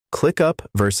Clickup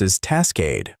versus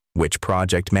Taskade. Which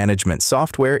project management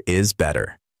software is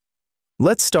better?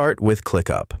 Let's start with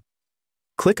Clickup.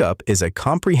 Clickup is a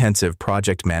comprehensive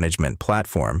project management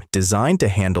platform designed to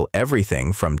handle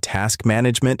everything from task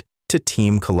management to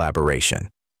team collaboration.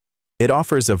 It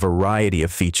offers a variety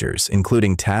of features,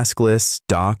 including task lists,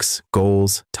 docs,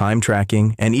 goals, time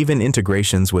tracking, and even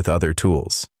integrations with other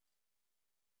tools.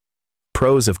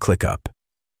 Pros of Clickup: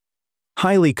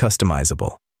 highly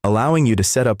customizable, allowing you to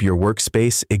set up your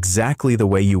workspace exactly the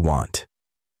way you want.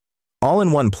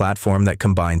 All-in-one platform that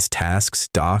combines tasks,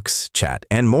 docs, chat,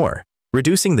 and more,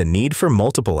 reducing the need for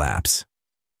multiple apps.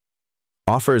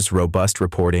 Offers robust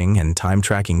reporting and time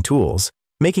tracking tools,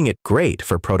 making it great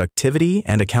for productivity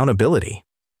and accountability.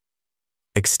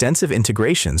 Extensive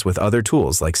integrations with other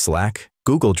tools like Slack,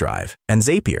 Google Drive, and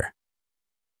Zapier.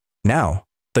 Now,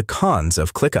 the cons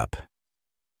of Clickup.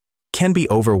 Can be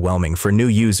overwhelming for new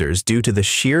users due to the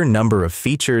sheer number of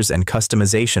features and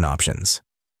customization options.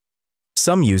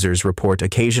 Some users report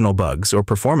occasional bugs or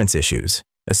performance issues,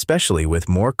 especially with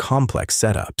more complex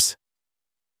setups.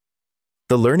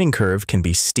 The learning curve can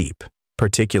be steep,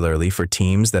 particularly for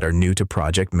teams that are new to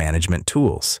project management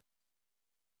tools.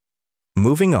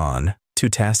 Moving on to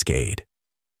Taskade.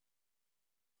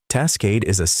 Taskade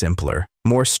is a simpler,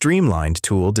 more streamlined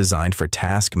tool designed for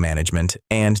task management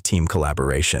and team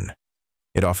collaboration.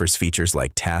 It offers features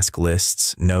like task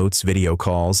lists, notes, video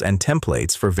calls, and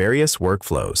templates for various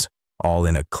workflows, all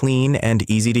in a clean and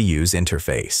easy-to-use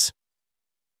interface.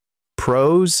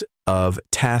 Pros of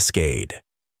Taskade: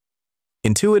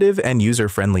 intuitive and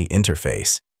user-friendly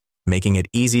interface, making it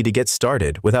easy to get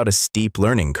started without a steep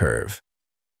learning curve.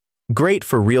 Great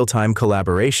for real-time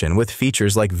collaboration with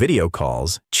features like video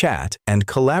calls, chat, and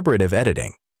collaborative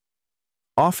editing.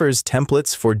 Offers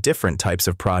templates for different types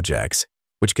of projects,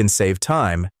 which can save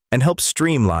time and help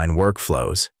streamline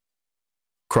workflows.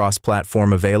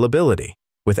 Cross-platform availability,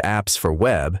 with apps for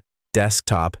web,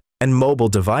 desktop, and mobile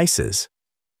devices.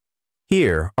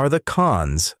 Here are the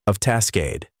cons of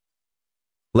Taskade.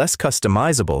 Less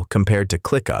customizable compared to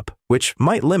Clickup, which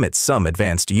might limit some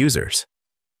advanced users.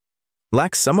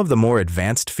 Lacks some of the more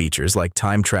advanced features like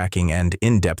time tracking and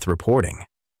in-depth reporting.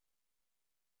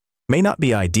 May not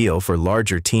be ideal for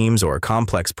larger teams or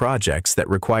complex projects that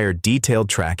require detailed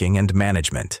tracking and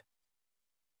management.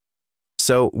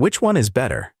 So, which one is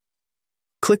better?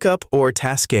 Clickup or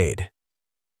Taskade?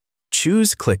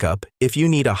 Choose Clickup if you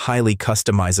need a highly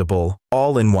customizable,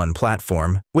 all-in-one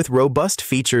platform with robust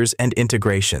features and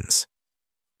integrations.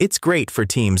 It's great for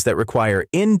teams that require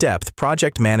in-depth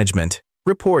project management,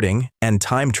 reporting, and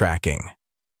time tracking.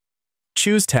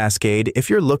 Choose Taskade if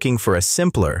you're looking for a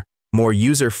simpler, more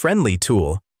user-friendly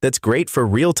tool that's great for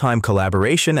real-time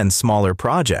collaboration and smaller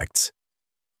projects.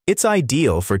 It's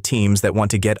ideal for teams that want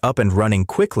to get up and running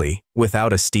quickly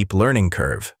without a steep learning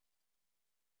curve.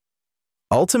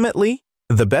 Ultimately,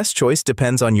 the best choice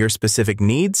depends on your specific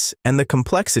needs and the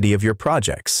complexity of your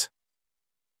projects.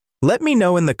 Let me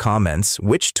know in the comments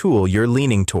which tool you're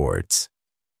leaning towards.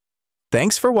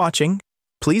 Thanks for watching.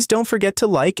 Please don't forget to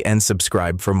like and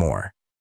subscribe for more.